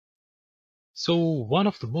So one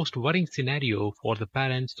of the most worrying scenario for the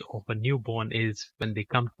parents of a newborn is when they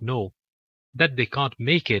come to know that they can't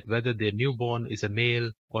make it whether their newborn is a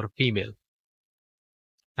male or a female.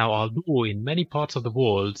 Now, although in many parts of the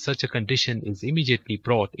world such a condition is immediately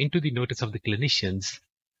brought into the notice of the clinicians,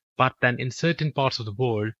 but then in certain parts of the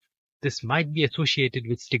world this might be associated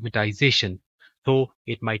with stigmatization, so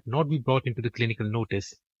it might not be brought into the clinical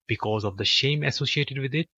notice because of the shame associated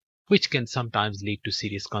with it, which can sometimes lead to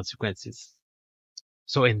serious consequences.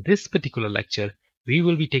 So in this particular lecture, we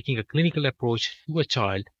will be taking a clinical approach to a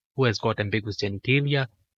child who has got ambiguous genitalia,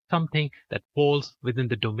 something that falls within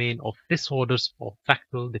the domain of disorders of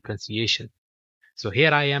factual differentiation. So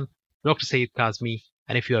here I am, Dr. Saeed Kazmi,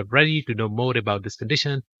 and if you are ready to know more about this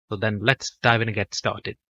condition, so then let's dive in and get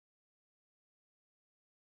started.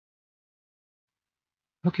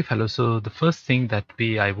 Okay, fellows, so the first thing that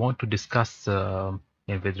I want to discuss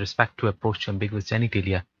with respect to approach to ambiguous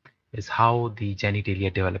genitalia is how the genitalia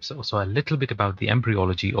develops. So a little bit about the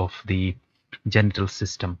embryology of the genital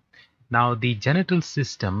system. Now, the genital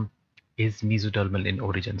system is mesodermal in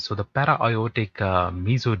origin. So the para-aortic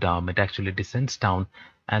mesoderm, it actually descends down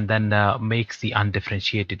and then makes the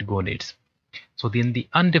undifferentiated gonads. So in the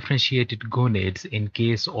undifferentiated gonads, in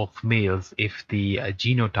case of males, if the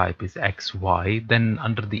genotype is XY, then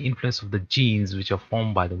under the influence of the genes which are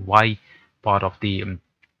formed by the Y part of the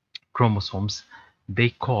chromosomes, they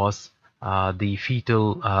cause the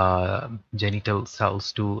fetal genital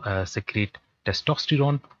cells to secrete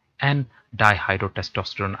testosterone and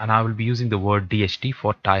dihydrotestosterone. And I will be using the word DHT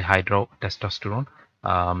for dihydrotestosterone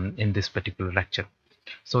in this particular lecture.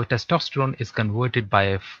 So testosterone is converted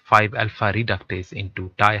by 5-alpha reductase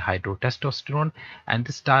into dihydrotestosterone, and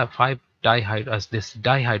this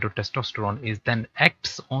dihydrotestosterone is then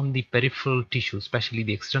acts on the peripheral tissue, especially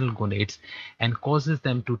the external gonads, and causes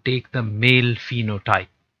them to take the male phenotype.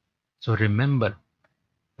 So remember,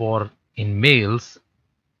 in males,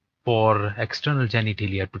 for external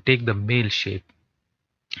genitalia to take the male shape,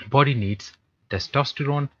 body needs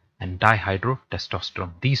testosterone and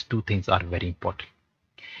dihydrotestosterone. These two things are very important.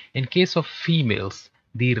 In case of females,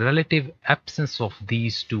 the relative absence of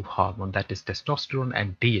these two hormones, that is testosterone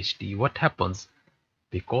and DHT, what happens?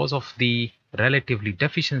 Because of the relatively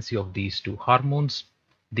deficiency of these two hormones,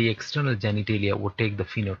 the external genitalia would take the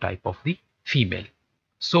phenotype of the female.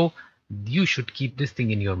 So you should keep this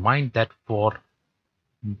thing in your mind that for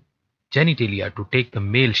genitalia to take the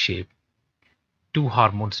male shape, two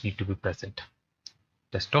hormones need to be present: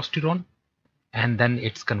 testosterone and then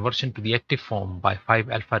its conversion to the active form by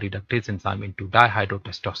 5-alpha reductase enzyme into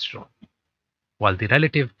dihydrotestosterone, while the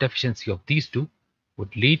relative deficiency of these two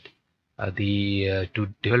would lead to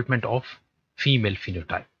development of female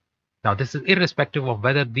phenotype. Now this is irrespective of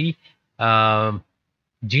whether the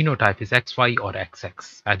genotype is XY or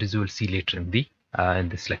XX, as you will see later in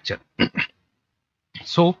this lecture.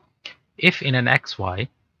 So if in an XY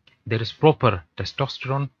there is proper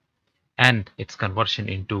testosterone and its conversion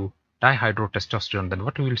into dihydrotestosterone, then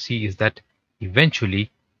what we will see is that eventually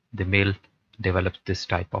the male develops this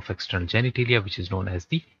type of external genitalia, which is known as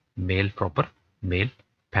the proper male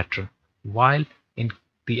pattern. While in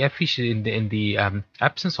the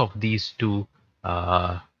absence of these two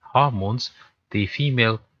hormones, the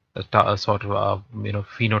female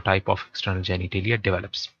phenotype of external genitalia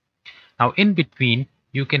develops. Now in between,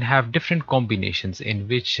 you can have different combinations in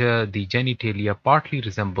which the genitalia partly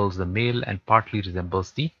resembles the male and partly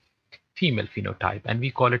resembles the female phenotype, and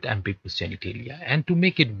we call it ambiguous genitalia. And to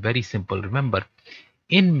make it very simple, remember,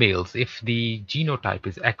 in males, if the genotype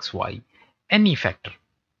is XY, any factor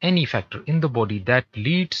in the body that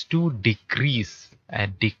leads to a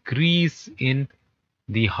decrease in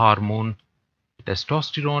the hormone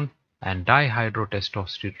testosterone and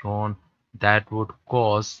dihydrotestosterone, that would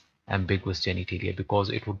cause ambiguous genitalia, because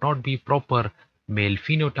it would not be proper male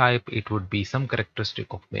phenotype, it would be some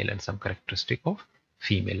characteristic of male and some characteristic of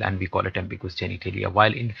female, and we call it ambiguous genitalia.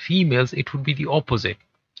 While in females it would be the opposite.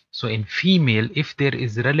 So in female, if there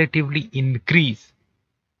is relatively increase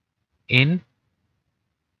in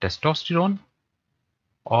testosterone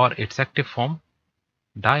or its active form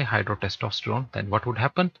dihydrotestosterone, then what would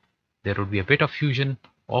happen? There would be a bit of fusion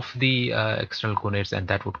of the external gonads, and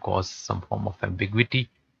that would cause some form of ambiguity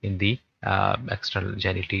in the external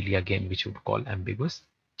genitalia, again, which we would call ambiguous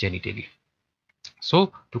genitalia.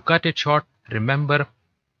 So to cut it short, remember,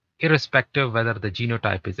 irrespective whether the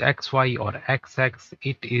genotype is XY or XX,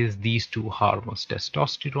 it is these two hormones,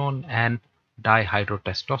 testosterone and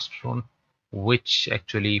dihydrotestosterone, which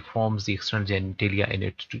actually forms the external genitalia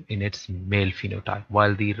in its male phenotype,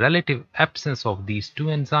 while the relative absence of these two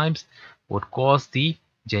enzymes would cause the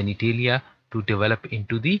genitalia to develop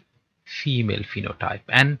into the female phenotype.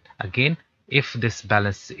 And again, if this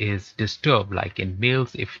balance is disturbed, like in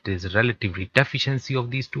males, if there is relatively deficiency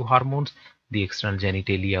of these two hormones, the external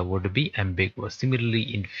genitalia would be ambiguous.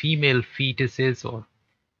 Similarly, in female fetuses, or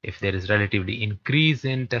if there is relatively increase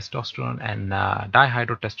in testosterone and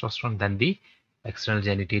dihydrotestosterone, then the external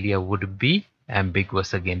genitalia would be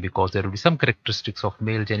ambiguous again, because there will be some characteristics of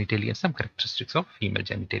male genitalia and some characteristics of female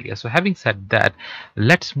genitalia. So having said that,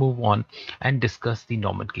 let's move on and discuss the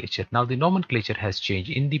nomenclature. Now the nomenclature has changed.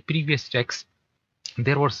 In the previous text,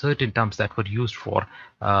 there were certain terms that were used for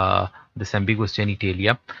this ambiguous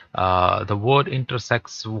genitalia. The word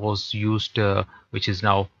intersex was used, which is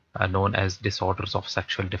now known as disorders of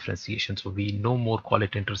sexual differentiation. So we no more call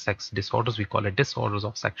it intersex disorders, we call it disorders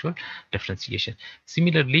of sexual differentiation.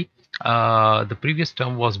 Similarly, the previous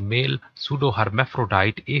term was male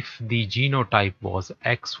pseudohermaphrodite if the genotype was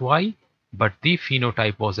XY, but the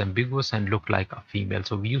phenotype was ambiguous and looked like a female.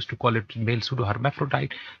 So we used to call it male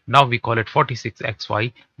pseudohermaphrodite. Now we call it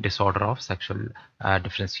 46XY, disorder of sexual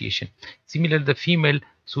differentiation. Similarly, the female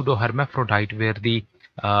pseudohermaphrodite, where the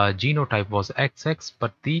genotype was XX,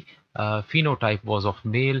 but the phenotype was of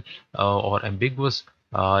male or ambiguous.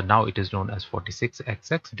 Now it is known as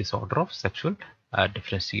 46XX, disorder of sexual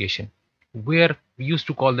differentiation. Where we used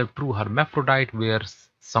to call them true hermaphrodite, where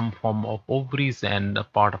some form of ovaries and a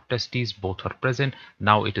part of testes both are present.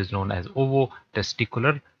 Now it is known as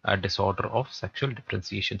ovotesticular disorder of sexual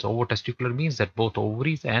differentiation. So ovotesticular means that both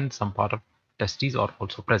ovaries and some part of testes are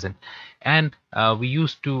also present. And we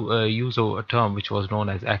used to use a term which was known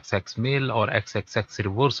as XX male or XXX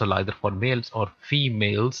reversal, either for males or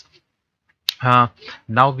females.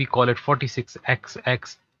 Now we call it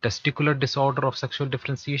 46XX testicular disorder of sexual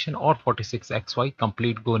differentiation, or 46XY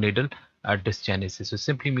complete gonadal dysgenesis. So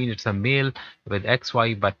simply means it's a male with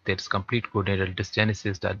XY, but there's complete gonadal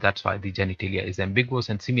dysgenesis. That's why the genitalia is ambiguous.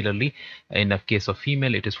 And similarly, in a case of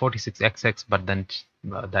female, it is 46XX, but then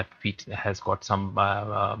that feet has got some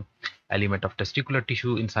element of testicular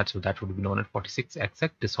tissue inside, so that would be known as 46XX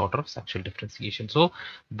disorder of sexual differentiation. So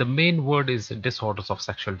the main word is disorders of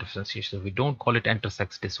sexual differentiation. We don't call it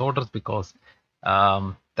intersex disorders because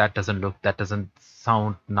that doesn't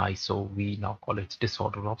sound nice, so we now call it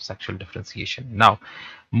disorder of sexual differentiation. Now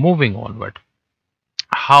moving onward,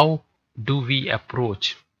 how do we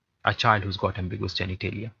approach a child who's got ambiguous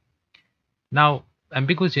genitalia? Now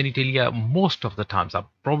ambiguous genitalia most of the times, are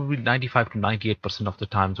probably 95 to 98% of the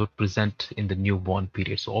times, would present in the newborn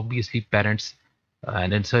period. So obviously parents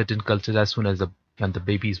and in certain cultures, as soon as when the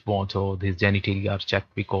baby is born, so his genitalia are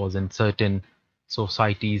checked, because in certain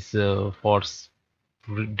societies for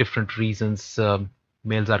different reasons,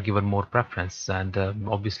 males are given more preference, and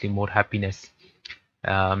obviously more happiness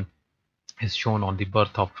um, is shown on the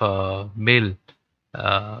birth of male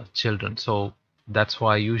children. So that's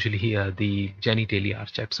why usually the genitalia are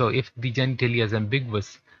checked. So if the genitalia is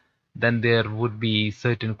ambiguous, then there would be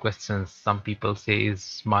certain questions. Some people say,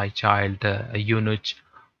 is my child a eunuch?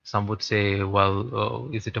 Some would say, well,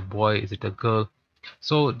 is it a boy? Is it a girl?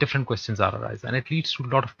 So different questions are arise, and it leads to a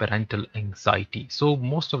lot of parental anxiety. So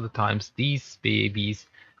most of the times these babies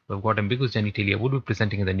who have got ambiguous genitalia would be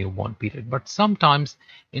presenting in the newborn period. But sometimes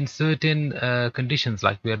in certain conditions,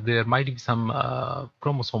 like where there might be some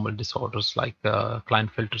chromosomal disorders like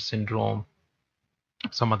Klinefelter syndrome,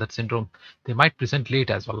 some other syndrome, they might present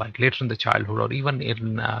late as well, like later in the childhood or even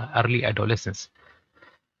in early adolescence.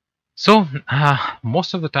 So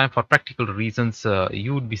most of the time, for practical reasons,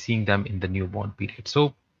 you would be seeing them in the newborn period.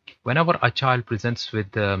 So whenever a child presents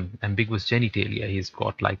with ambiguous genitalia, he's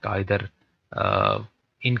got like either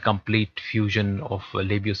incomplete fusion of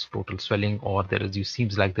labioscrotal swelling, or it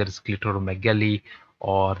seems like there is clitoromegaly,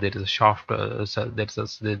 or there is a shaft, so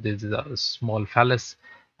there's a small phallus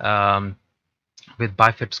with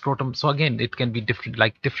bifid scrotum. So again, it can be different,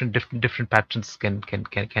 like different patterns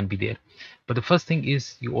can be there. But the first thing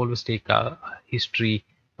is, you always take a history,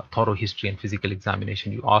 a thorough history and physical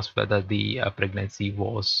examination. You ask whether the pregnancy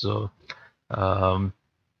was going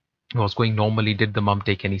normally. Did the mom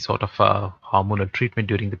take any sort of hormonal treatment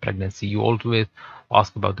during the pregnancy? You always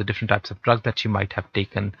ask about the different types of drugs that she might have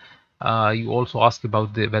taken. You also ask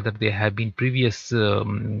about whether there have been previous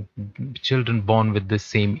children born with the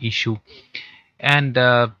same issue. And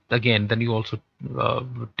again, then you also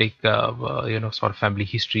take sort of family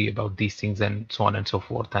history about these things and so on and so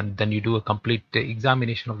forth, and then you do a complete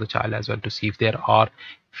examination of the child as well to see if there are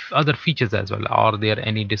other features as well. Are there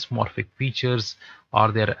any dysmorphic features?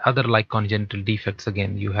 Are there other like congenital defects?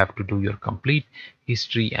 Again, you have to do your complete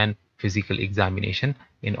history and physical examination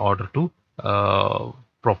in order to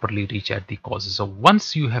properly reach at the causes. So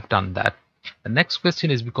once you have done that, The next question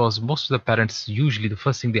is, because most of the parents, usually the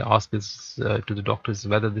first thing they ask is to the doctors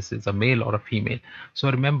whether this is a male or a female. So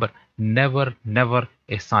remember, never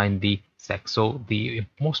assign the sex. So the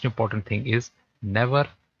most important thing is never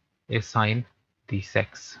assign the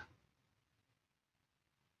sex.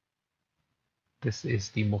 This is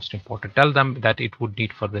the most important. Tell them that it would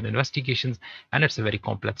need further investigations, and it's a very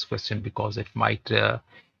complex question because it might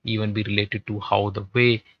even be related to how the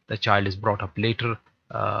way the child is brought up later,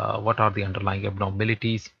 what are the underlying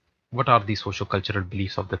abnormalities, what are the socio-cultural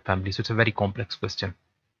beliefs of the family. So it's a very complex question.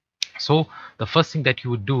 So the first thing that you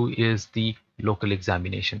would do is the local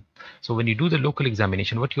examination. So when you do the local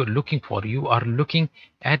examination, what you're looking for, you are looking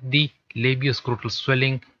at the labioscrotal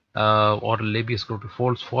swelling or labioscrotal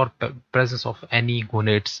folds for presence of any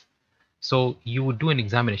gonads. So you would do an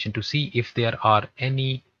examination to see if there are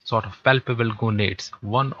any sort of palpable gonads,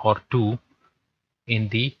 one or two, in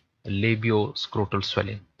the labioscrotal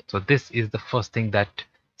swelling. So this is the first thing, that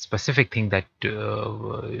specific thing that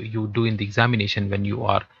you do in the examination when you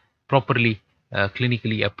are properly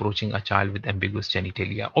clinically approaching a child with ambiguous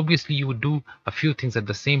genitalia. Obviously, you would do a few things at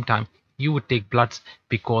the same time. You would take bloods,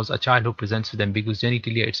 because a child who presents with ambiguous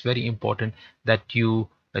genitalia, it's very important that you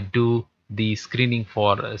do the screening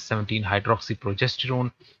for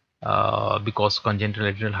 17-hydroxyprogesterone, because congenital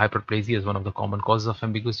adrenal hyperplasia is one of the common causes of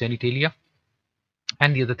ambiguous genitalia.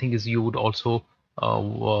 And the other thing is, you would also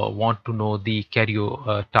want to know the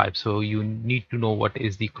karyotype. So you need to know what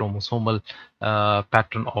is the chromosomal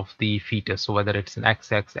pattern of the fetus. So whether it's an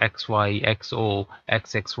XX, XY, XO,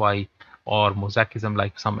 XXY, or mosaicism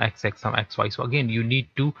like some XX, some XY. So again, you need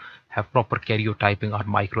to have proper karyotyping or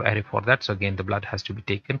microarray for that. So again, the blood has to be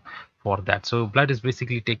taken for that. So blood is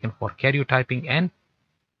basically taken for karyotyping and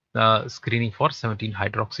screening for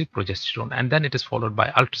 17-hydroxyprogesterone, and then it is followed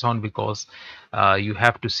by ultrasound, because you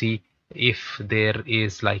have to see if there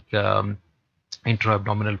is like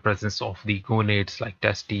intra-abdominal presence of the gonads like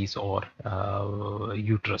testes or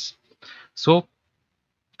uterus. So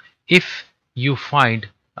if you find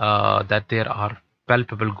that there are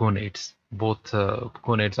palpable gonads, both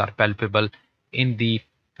gonads are palpable in the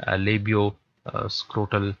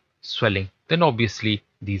labio-scrotal swelling, then obviously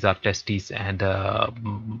these are testes, and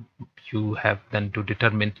you have then to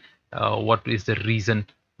determine what is the reason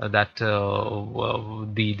that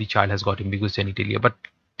the child has got ambiguous genitalia. But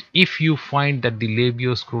if you find that the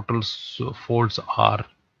labioscrotal folds are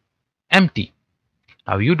empty,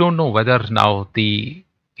 now you don't know whether now the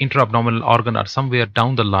intra-abdominal organ are somewhere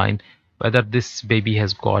down the line, whether this baby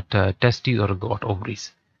has got testes or got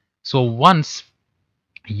ovaries. So once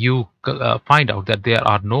you find out that there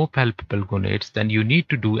are no palpable gonads, then you need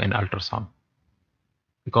to do an ultrasound,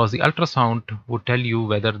 because the ultrasound would tell you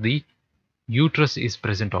whether the uterus is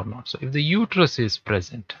present or not. So if the uterus is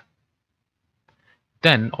present,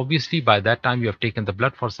 then obviously by that time you have taken the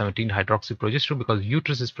blood for 17-hydroxyprogesterone, because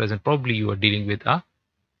uterus is present, probably you are dealing with a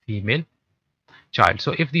female child.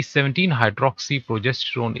 So if the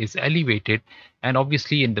 17-hydroxyprogesterone is elevated, and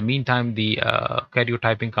obviously in the meantime the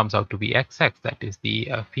karyotyping comes out to be XX, that is the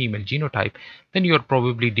female genotype, then you are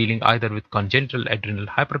probably dealing either with congenital adrenal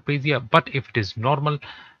hyperplasia. But if it is normal,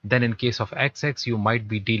 then in case of XX you might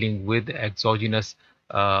be dealing with exogenous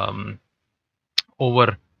overuse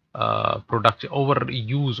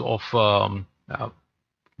of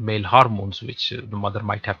male hormones, which the mother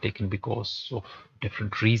might have taken because of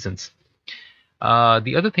different reasons.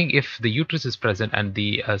 The other thing, if the uterus is present and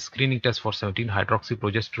the screening test for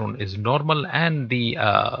 17-hydroxyprogesterone is normal, and the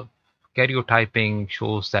karyotyping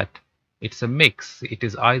shows that it's a mix, it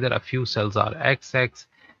is either a few cells are XX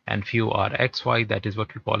and few are XY, that is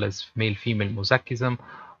what we call as male-female mosaicism,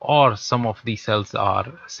 or some of the cells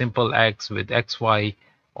are simple X with XY,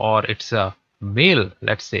 or it's a male,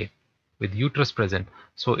 let's say, with uterus present.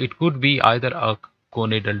 So it could be either a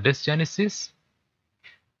gonadal dysgenesis,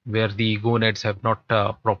 where the gonads have not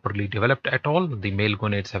properly developed at all, the male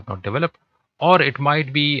gonads have not developed, or it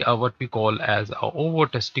might be what we call as a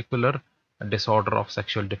ovotesticular disorder of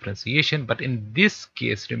sexual differentiation. But in this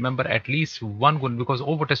case, remember, at least one gonad, because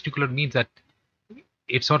ovotesticular means that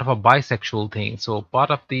it's sort of a bisexual thing. So part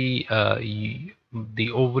of the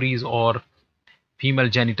ovaries or female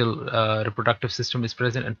genital reproductive system is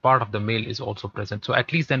present, and part of the male is also present. So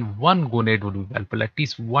at least then one gonad would be palpable, at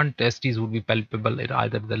least one testis would be palpable in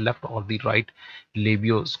either the left or the right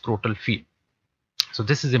labioscrotal field. So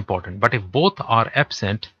this is important. But if both are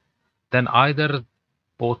absent, then either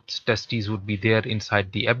both testes would be there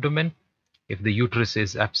inside the abdomen. If the uterus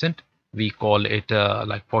is absent, we call it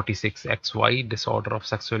like 46XY disorder of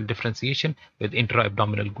sexual differentiation with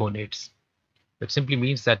intra-abdominal gonads. That simply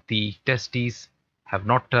means that the testes have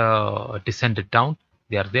not descended down,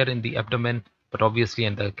 They are there in the abdomen, but obviously,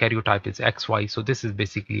 and the karyotype is XY. So this is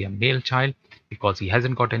basically a male child because he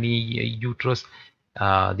hasn't got any uterus.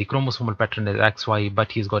 The chromosomal pattern is XY,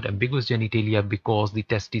 but he's got ambiguous genitalia because the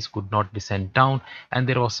testes could not descend down, and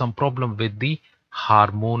there was some problem with the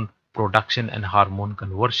hormone production and hormone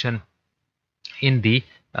conversion in the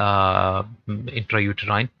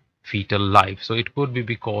intrauterine fetal life. So it could be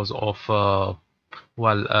because of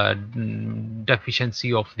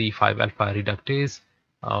deficiency of the 5-alpha reductase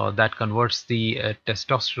that converts the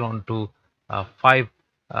testosterone to 5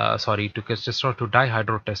 to testosterone to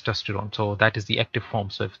dihydrotestosterone. So that is the active form.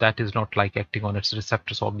 So if that is not like acting on its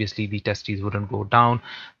receptors, obviously the testes wouldn't go down,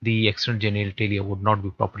 the external genitalia would not be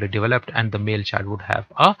properly developed, and the male child would have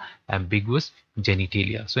a ambiguous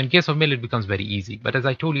genitalia. So in case of male, it becomes very easy. But as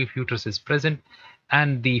I told you, if uterus is present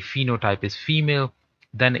and the phenotype is female,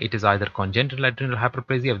 then it is either congenital adrenal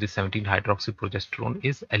hyperplasia if the 17-hydroxyprogesterone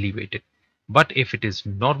is elevated. But if it is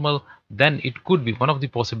normal, then it could be, one of the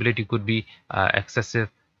possibility could be excessive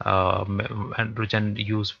androgen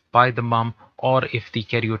used by the mom, or if the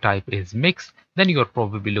karyotype is mixed, then you are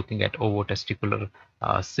probably looking at ovotesticular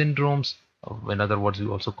syndromes. In other words, we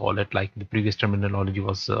also call it, like the previous terminology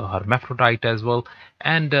was hermaphrodite as well,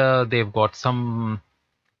 and they've got some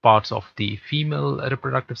parts of the female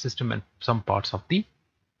reproductive system and some parts of the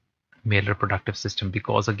male reproductive system,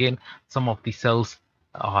 because again, some of the cells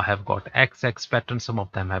have got XX pattern, some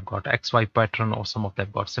of them have got XY pattern, or some of them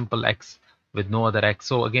have got simple X with no other X.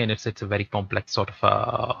 So again, it's a very complex sort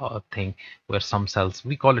of thing, where some cells,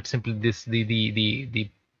 we call it simply this, the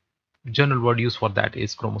general word used for that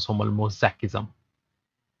is chromosomal mosaicism.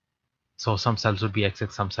 So some cells will be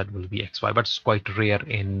XX, some cells will be XY, but it's quite rare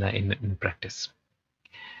in practice.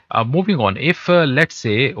 Moving on, if let's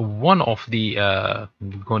say one of the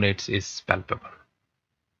gonads is palpable,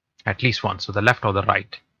 at least one, so the left or the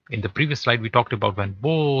right. In the previous slide, we talked about when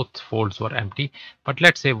both folds were empty, but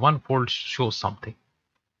let's say one fold shows something.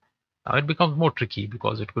 Now it becomes more tricky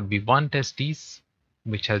because it could be one testis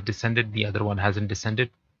which has descended, the other one hasn't descended.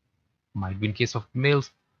 Might be in case of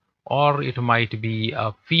males, or it might be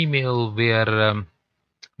a female where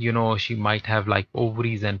she might have like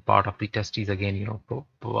ovaries and part of the testes, again,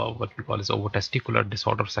 what we call is ovotesticular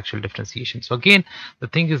disorder of sexual differentiation. So again, the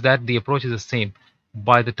thing is that the approach is the same.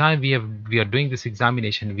 By the time we are doing this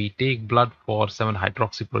examination, we take blood for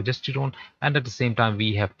 7-hydroxyprogesterone, and at the same time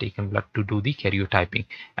we have taken blood to do the karyotyping,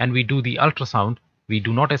 and we do the ultrasound. We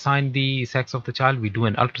do not assign the sex of the child, we do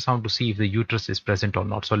an ultrasound to see if the uterus is present or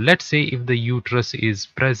not. So let's say if the uterus is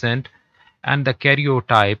present and the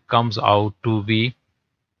karyotype comes out to be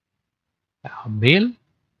male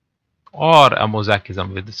or a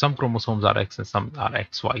mosaicism with some chromosomes are X and some are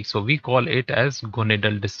XY. So we call it as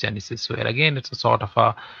gonadal dysgenesis, where again it's a sort of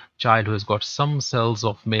a child who has got some cells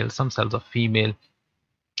of male, some cells of female,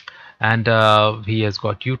 and he has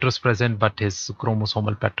got uterus present, but his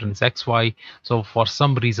chromosomal pattern is XY. So for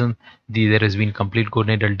some reason there has been complete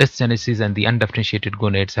gonadal dysgenesis, and the undifferentiated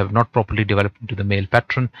gonads have not properly developed into the male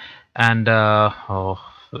pattern, and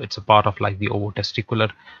it's a part of like the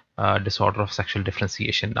ovotesticular disorder of sexual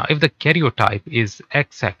differentiation. Now if the karyotype is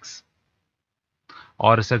XX,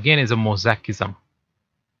 or again is a mosaicism,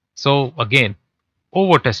 so again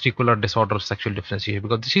ovotesticular disorder of sexual differentiation,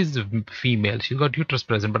 because she's a female, she's got uterus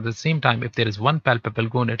present, but at the same time if there is one palpable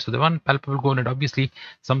gonad, so the one palpable gonad, obviously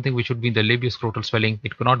something which would be in the labioscrotal swelling,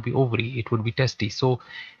 it could not be ovary, it would be testes. So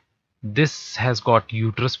this has got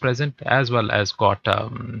uterus present as well as got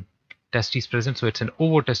testes present, so it's an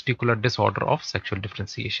ovotesticular disorder of sexual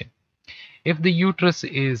differentiation. If the uterus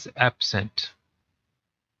is absent,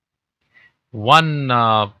 one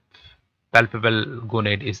palpable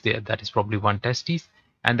gonad is there, that is probably one testis,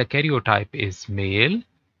 and the karyotype is male,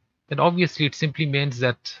 then obviously it simply means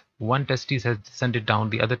that one testis has descended down,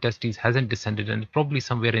 the other testis hasn't descended, and probably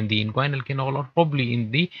somewhere in the inguinal canal or probably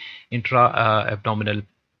in the intra-abdominal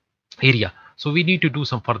area. So we need to do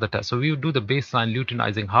some further tests. So we would do the baseline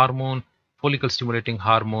luteinizing hormone, follicle stimulating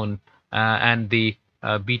hormone, and the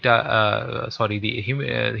human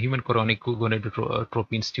chorionic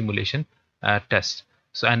gonadotropin stimulation test.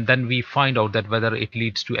 So and then we find out that whether it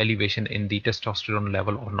leads to elevation in the testosterone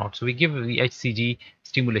level or not. So we give the HCG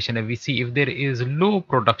stimulation and we see if there is low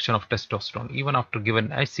production of testosterone even after given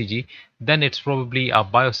HCG, then it's probably a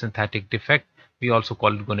biosynthetic defect. We also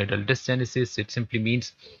call it gonadal dysgenesis. It simply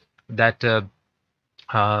means that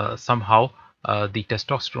somehow the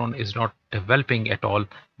testosterone is not developing at all.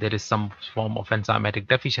 There is some form of enzymatic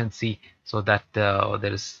deficiency, so that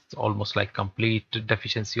there is almost like complete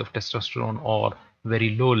deficiency of testosterone or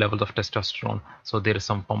very low levels of testosterone. So there is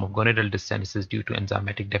some form of gonadal dysgenesis due to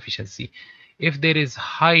enzymatic deficiency. If there is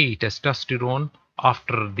high testosterone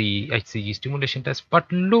after the HCG stimulation test, but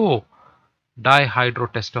low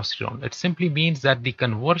dihydrotestosterone. It simply means that the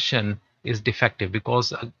conversion is defective,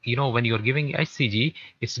 because when you're giving HCG,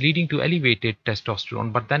 it's leading to elevated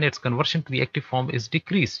testosterone, but then its conversion to the active form is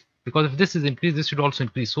decreased. Because if this is increased, this should also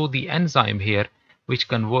increase. So the enzyme here, which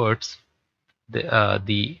converts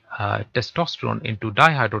the testosterone into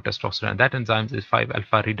dihydrotestosterone, that enzyme is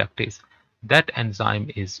 5-alpha reductase. That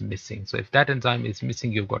enzyme is missing. So if that enzyme is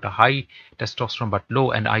missing, you've got a high testosterone but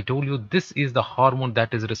low. And I told you, this is the hormone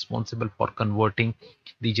that is responsible for converting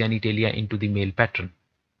the genitalia into the male pattern.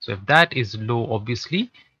 So if that is low, obviously,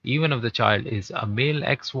 even if the child is a male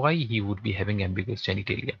XY, he would be having ambiguous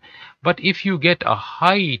genitalia. But if you get a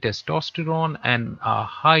high testosterone and a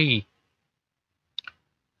high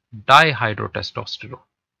dihydrotestosterone,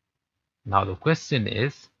 now the question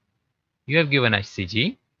is, you have given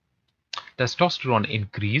HCG, testosterone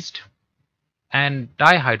increased, and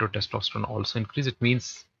dihydrotestosterone also increased. It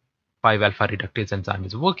means 5-alpha reductase enzyme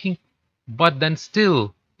is working, but then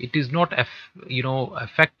still it is not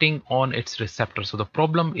affecting on its receptor. So the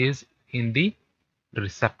problem is in the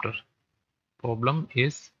receptor. Problem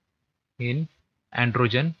is in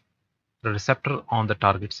androgen receptor on the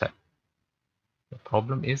target cell. The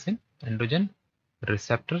problem is in androgen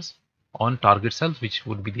receptors on target cells, which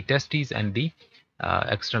would be the testes and the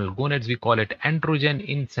external gonads. We call it androgen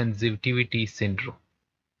insensitivity syndrome.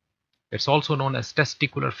 It's also known as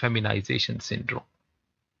testicular feminization syndrome.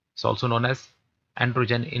 It's also known as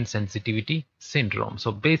androgen insensitivity syndrome.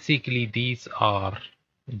 So basically, these are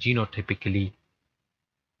genotypically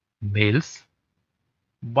males,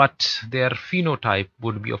 but their phenotype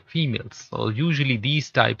would be of females. So usually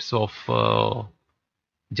these types of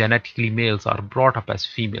genetically males are brought up as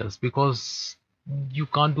females because you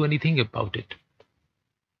can't do anything about it.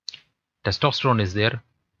 Testosterone is there,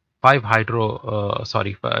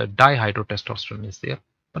 dihydrotestosterone is there,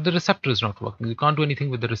 but the receptor is not working. You can't do anything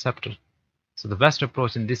with the receptor. So the best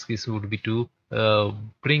approach in this case would be to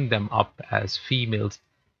bring them up as females,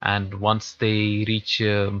 and once they reach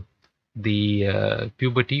the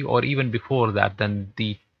puberty, or even before that, then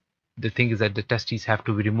the thing is that the testes have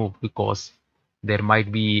to be removed, because there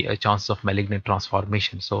might be a chance of malignant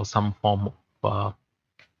transformation. So some form of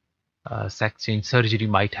sex change surgery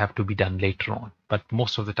might have to be done later on. But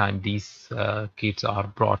most of the time, these kids are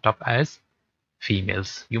brought up as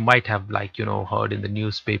females. You might have heard in the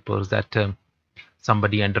newspapers that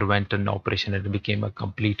somebody underwent an operation and became a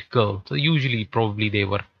complete girl. So usually probably they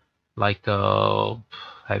were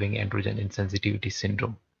having androgen insensitivity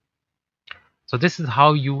syndrome. So this is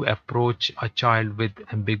how you approach a child with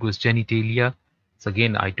ambiguous genitalia. So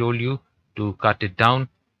again, I told you to cut it down,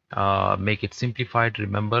 make it simplified.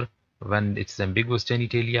 Remember, when it's ambiguous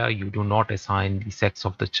genitalia, you do not assign the sex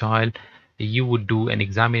of the child. You would do an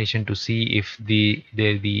examination to see if the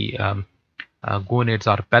gonads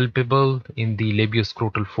are palpable in the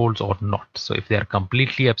labioscrotal folds or not. So if they are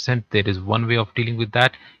completely absent, there is one way of dealing with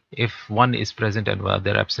that. If one is present and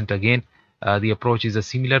they're absent again, the approach is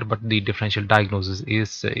similar, but the differential diagnosis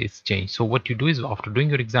is changed. So what you do is, after doing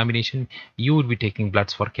your examination, you would be taking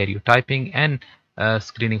bloods for karyotyping and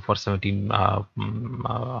screening for 17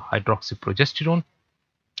 hydroxyprogesterone,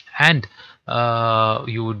 and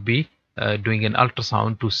you would be doing an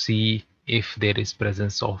ultrasound to see if there is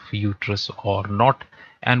presence of uterus or not.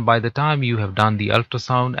 And by the time you have done the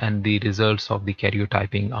ultrasound and the results of the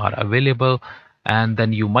karyotyping are available, and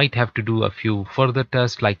then you might have to do a few further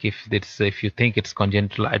tests, like if you think it's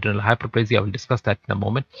congenital adrenal hyperplasia. I will discuss that in a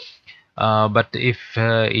moment. But if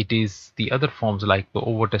it is the other forms like the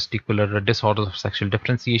ovotesticular disorders of sexual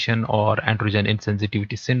differentiation, or androgen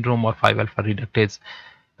insensitivity syndrome, or 5-alpha reductase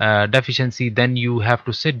deficiency, then you have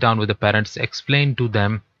to sit down with the parents, explain to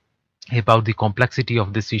them about the complexity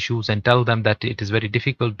of these issues, and tell them that it is very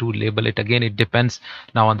difficult to label it. Again, it depends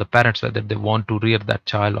now on the parents whether they want to rear that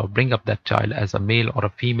child or bring up that child as a male or a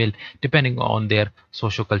female, depending on their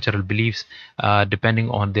socio-cultural beliefs, depending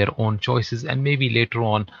on their own choices, and maybe later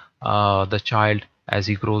on the child, as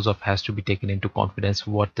he grows up, has to be taken into confidence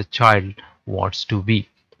what the child wants to be.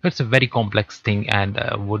 It's a very complex thing and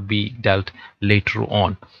would be dealt later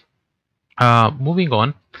on. Moving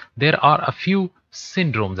on, there are a few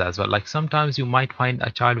syndromes as well. Like sometimes you might find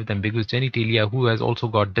a child with ambiguous genitalia who has also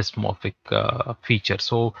got dysmorphic features.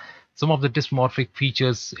 So some of the dysmorphic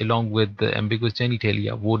features along with the ambiguous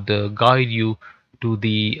genitalia would guide you to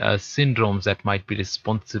the syndromes that might be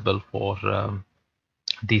responsible for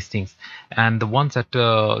these things. And the ones that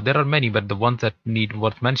there are many, but the ones that need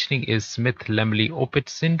worth mentioning is Smith-Lemli-Opitz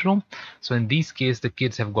syndrome. So in these cases, the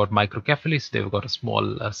kids have got microcephaly, so they've got a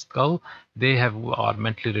small skull. They are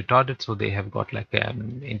mentally retarded, so they have got like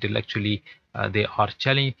intellectually they are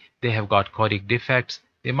challenged. They have got choric defects.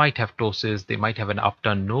 They might have ptosis. They might have an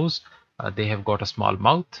upturned nose. They have got a small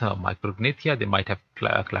mouth, micrognathia. They might have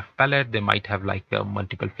cleft palate. They might have like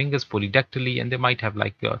multiple fingers, polydactyly, and they might have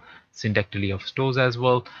like syndactyly of toes as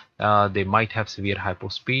well. They might have severe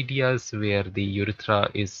hypospadias where the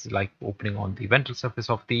urethra is like opening on the ventral surface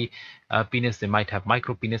of the penis. They might have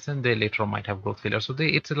micropenis, and they later on might have growth failure. So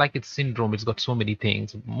it's like it's syndrome. It's got so many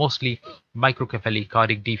things, mostly microcephaly,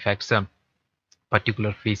 choric defects,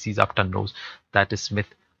 particular facies, upturned nose. That is Smith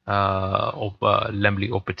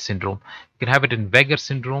Lemli-Opitz syndrome. You can have it in Weger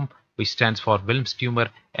syndrome, which stands for Wilms tumor,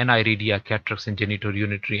 aniridia, cataracts, and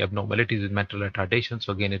genitourinary abnormalities with mental retardation.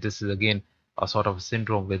 So again, this is again a sort of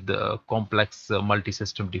syndrome with complex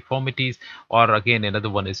multi-system deformities. Or again, another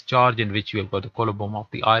one is Charge, in which you have got the coloboma of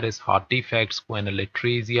the iris, heart defects, squamous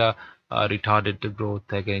atresia, retarded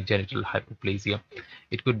growth, again genital hyperplasia.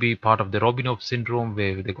 It could be part of the Robinov syndrome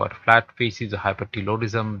where they got flat faces,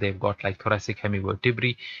 hypertelorism, they've got like thoracic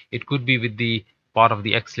hemivertebrae. It could be with the part of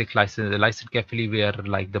the X-linked lysencephaly where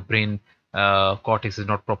like the brain cortex is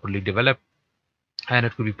not properly developed. And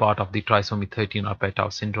it could be part of the trisomy 13 or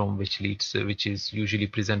Pettau syndrome, which is usually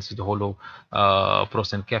presents with hollow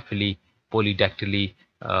prosencephaly, polydactyly,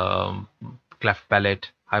 cleft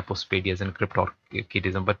palate, hypospadias, and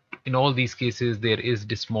cryptorchidism. But in all these cases, there is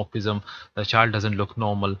dysmorphism. The child doesn't look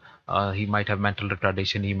normal. He might have mental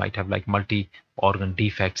retardation. He might have like multi-organ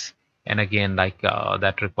defects. And again, like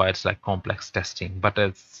that requires like complex testing. But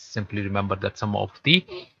simply remember that some of the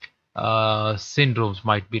syndromes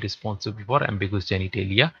might be responsible for ambiguous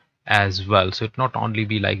genitalia as well. So it not only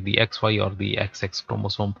be like the XY or the XX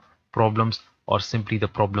chromosome problems, or simply the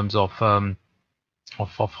problems of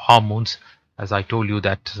hormones. As I told you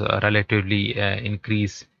that relatively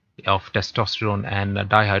increase of testosterone and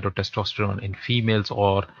dihydrotestosterone in females,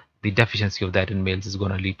 or the deficiency of that in males, is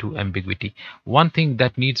going to lead to ambiguity. One thing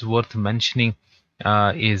that needs worth mentioning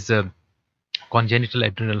is congenital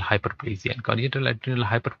adrenal hyperplasia. And congenital adrenal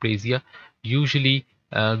hyperplasia, usually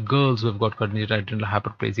girls who have got congenital adrenal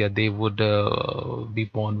hyperplasia, they would be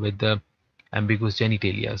born with the ambiguous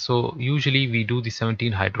genitalia. So usually we do the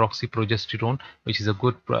 17-hydroxyprogesterone, which is a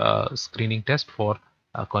good screening test for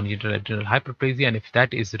congenital adrenal hyperplasia, and if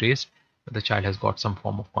that is raised, the child has got some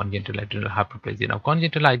form of congenital adrenal hyperplasia. Now,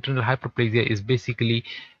 congenital adrenal hyperplasia is basically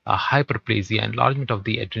a hyperplasia, enlargement of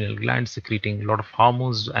the adrenal glands secreting a lot of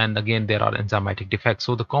hormones, and again there are enzymatic defects.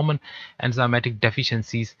 So the common enzymatic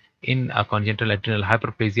deficiencies in a congenital adrenal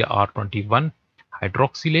hyperplasia are 21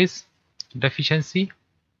 hydroxylase deficiency,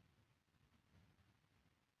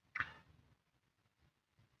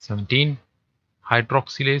 17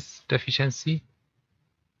 hydroxylase deficiency,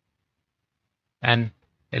 and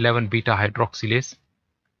 11 beta hydroxylase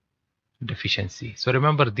deficiency. So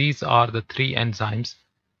remember, these are the three enzymes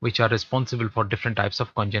which are responsible for different types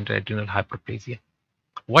of congenital adrenal hyperplasia.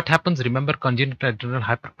 What happens? Remember, congenital adrenal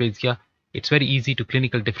hyperplasia, it's very easy to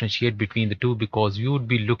clinical differentiate between the two, because you would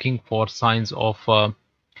be looking for signs of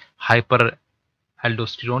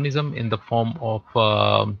hyperaldosteronism in the form of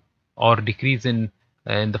or decrease in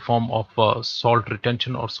the form of salt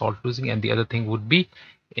retention or salt losing, and the other thing would be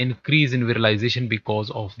increase in virilization because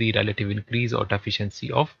of the relative increase or deficiency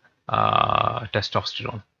of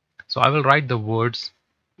testosterone. So I will write the words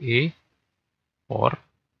A for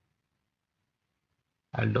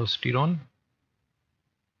aldosterone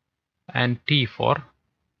and T for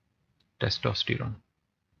testosterone.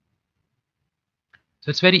 So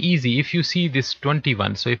it's very easy. If you see this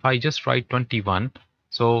 21, so if I just write 21,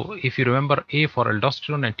 so if you remember A for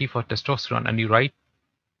aldosterone and T for testosterone, and you write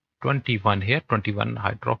 21 here, 21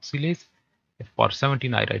 hydroxylase. For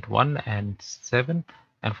 17 I write 1 and 7,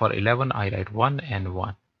 and for 11 I write 1 and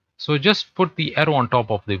 1. So just put the arrow on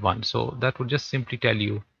top of the 1. So that would just simply tell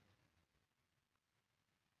you.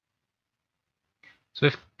 So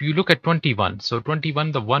if you look at 21, so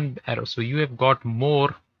 21, the one arrow, so you have got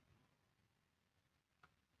more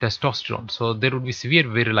testosterone. So there would be severe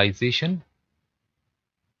virilization,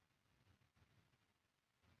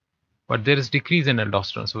 but there is decrease in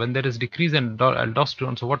aldosterone. So when there is decrease in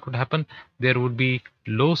aldosterone, so what would happen? There would be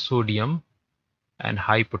low sodium and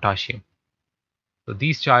high potassium. So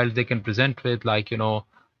these child, they can present with like,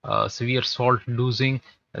 severe salt losing.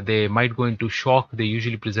 They might go into shock. They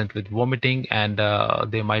usually present with vomiting, and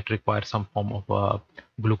they might require some form of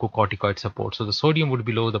glucocorticoid support. So the sodium would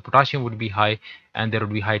be low, the potassium would be high, and there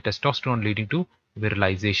would be high testosterone leading to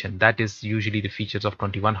virilization. That is usually the features of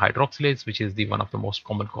 21 hydroxylase, which is the one of the most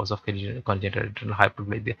common cause of congenital adrenal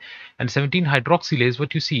hyperplasia. And 17 hydroxylase,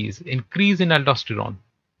 what you see is increase in aldosterone.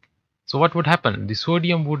 So what would happen? The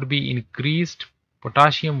sodium would be increased,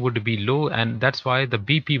 potassium would be low, and that's why the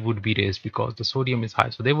BP would be raised, because the sodium is high.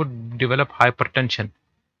 So they would develop hypertension.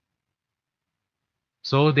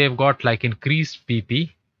 So they've got like increased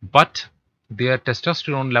BP, but their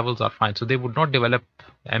testosterone levels are fine. So they would not develop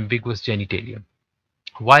ambiguous genitalia.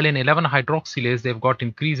 While in 11 hydroxylase, they've got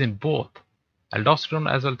increase in both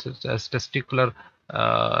aldosterone as well as testicular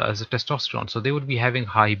as a testosterone. So they would be having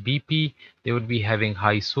high BP, they would be having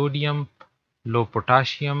high sodium, low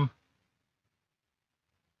potassium,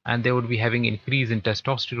 and they would be having increase in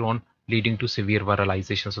testosterone, leading to severe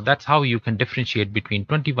virilization. So that's how you can differentiate between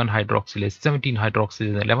 21 hydroxylase, 17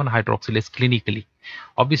 hydroxylase, and 11 hydroxylase clinically.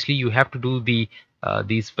 Obviously, you have to do the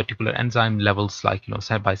these particular enzyme levels, like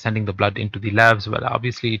by sending the blood into the labs. Well,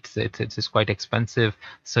 obviously it's quite expensive.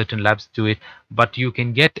 Certain labs do it, but you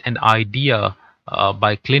can get an idea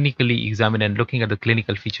by clinically examining and looking at the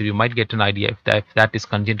clinical feature. You might get an idea if that is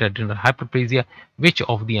congenital adrenal hyperplasia, which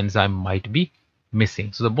of the enzyme might be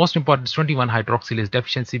missing. So the most important is 21 hydroxylase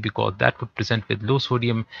deficiency, because that would present with low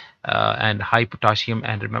sodium and high potassium,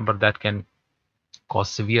 and remember that can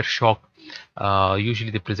cause severe shock.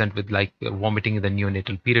 Usually they present with like vomiting in the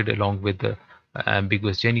neonatal period along with the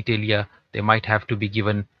ambiguous genitalia. They might have to be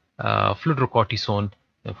given fludrocortisone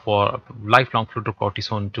for lifelong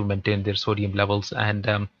fludrocortisone to maintain their sodium levels, and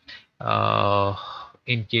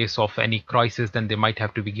in case of any crisis, then they might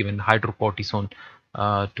have to be given hydrocortisone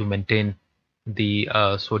to maintain the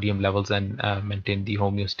sodium levels and maintain the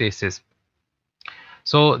homeostasis.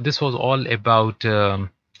 So this was all about the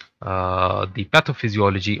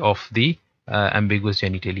pathophysiology of the ambiguous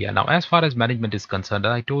genitalia. Now, as far as management is concerned,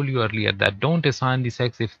 I told you earlier that don't assign the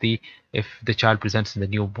sex if the child presents in the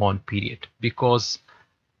newborn period, because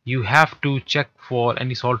you have to check for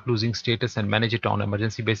any salt losing status and manage it on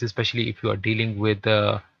emergency basis, especially if you are dealing with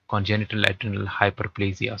congenital adrenal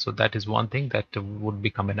hyperplasia. So that is one thing that would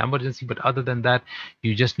become an emergency, but other than that,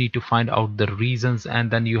 you just need to find out the reasons,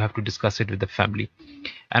 and then you have to discuss it with the family.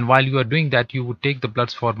 And while you are doing that, you would take the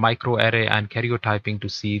bloods for microarray and karyotyping to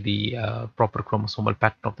see the proper chromosomal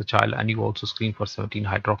pattern of the child, and you also screen for 17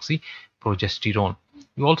 hydroxy progesterone.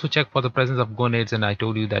 You also check for the presence of gonads, and I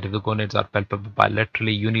told you that if the gonads are palpable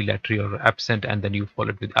bilaterally, unilaterally, or absent, and then you follow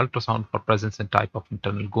it with ultrasound for presence and type of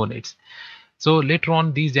internal gonads. So later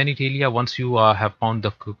on, these genitalia, once you have found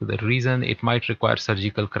the reason, it might require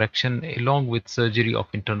surgical correction along with surgery of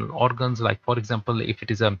internal organs. Like for example, if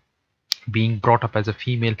it is a being brought up as a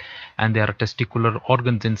female and there are testicular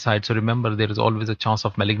organs inside, so remember there is always a chance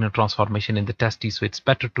of malignant transformation in the testes, so it's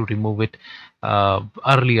better to remove it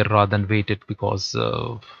earlier rather than wait it, because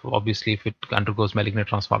obviously if it undergoes malignant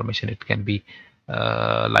transformation, it can be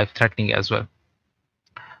life-threatening as well.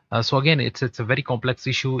 So again, it's a very complex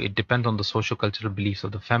issue. It depends on the socio-cultural beliefs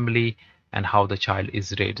of the family and how the child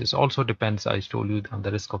is raised. It also depends, I told you, on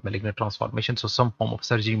the risk of malignant transformation. So some form of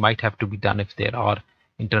surgery might have to be done if there are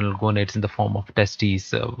internal gonads in the form of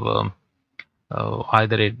testes.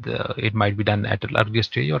 Either it might be done at an earlier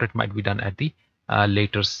stage, or it might be done at the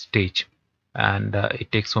later stage, and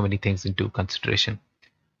it takes so many things into consideration.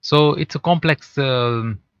 So it's a complex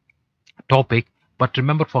topic. But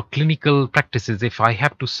remember, for clinical practices, if I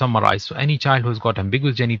have to summarize, so any child who's got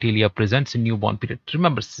ambiguous genitalia presents in newborn period,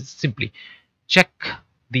 remember simply check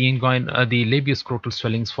the labioscrotal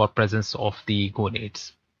swellings for presence of the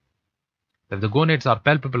gonads. If the gonads are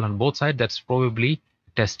palpable on both sides, that's probably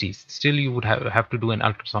testes. Still, you would have to do an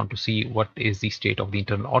ultrasound to see what is the state of the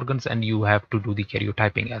internal organs, and you have to do the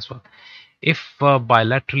karyotyping as well. If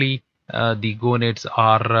bilaterally the gonads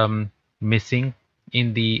are missing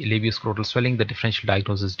in the labioscrotal swelling, the differential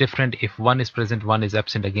diagnosis is different. If one is present, one is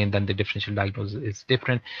absent again, then the differential diagnosis is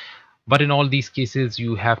different. But in all these cases,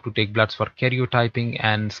 you have to take bloods for karyotyping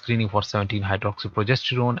and screening for 17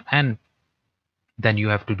 hydroxyprogesterone, and then you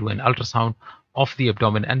have to do an ultrasound of the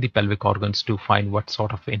abdomen and the pelvic organs to find what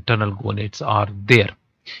sort of internal gonads are there.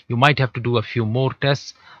 You might have to do a few more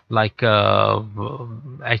tests, like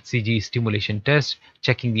HCG stimulation test,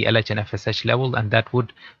 checking the LH and FSH level, and that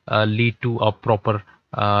would lead to a proper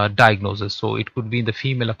diagnosis. So it could be in the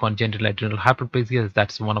female a congenital adrenal hyperplasia.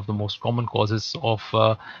 That's one of the most common causes of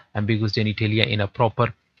ambiguous genitalia in a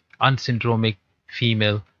proper unsyndromic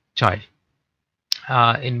female child.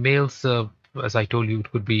 In males, as I told you,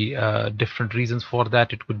 it could be different reasons for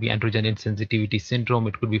that. It could be androgen insensitivity syndrome.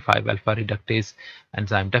 It could be 5-alpha reductase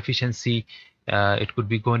enzyme deficiency. It could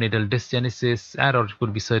be gonadal dysgenesis, or it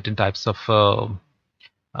could be certain types of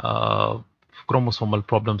chromosomal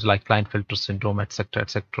problems like Klinefelter syndrome, etc.,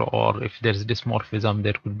 etc., or if there is dysmorphism,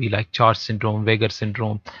 there could be like Charge syndrome, Weger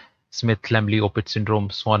syndrome, Smith-Lemli-Opitz syndrome,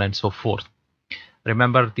 so on and so forth.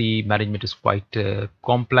 Remember, the management is quite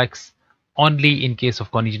complex. Only in case of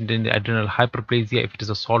congenital adrenal hyperplasia, if it is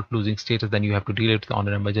a salt-losing status, then you have to deal with it on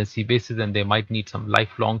an emergency basis, and they might need some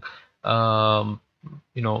lifelong, um,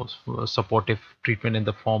 supportive treatment in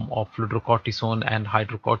the form of fludrocortisone and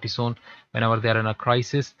hydrocortisone whenever they are in a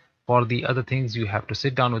crisis. For the other things, you have to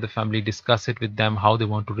sit down with the family, discuss it with them, how they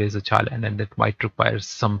want to raise a child, and then that might require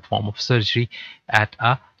some form of surgery at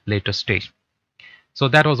a later stage. So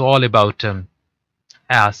that was all about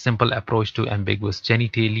a simple approach to ambiguous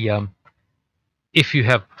genitalia. If you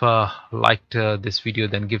have liked this video,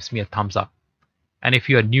 then gives me a thumbs up. And if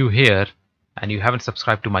you are new here and you haven't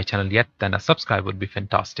subscribed to my channel yet, then a subscribe would be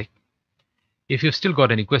fantastic. If you've still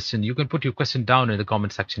got any question, you can put your question down in the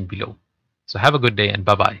comment section below. So have a good day and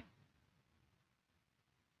bye-bye.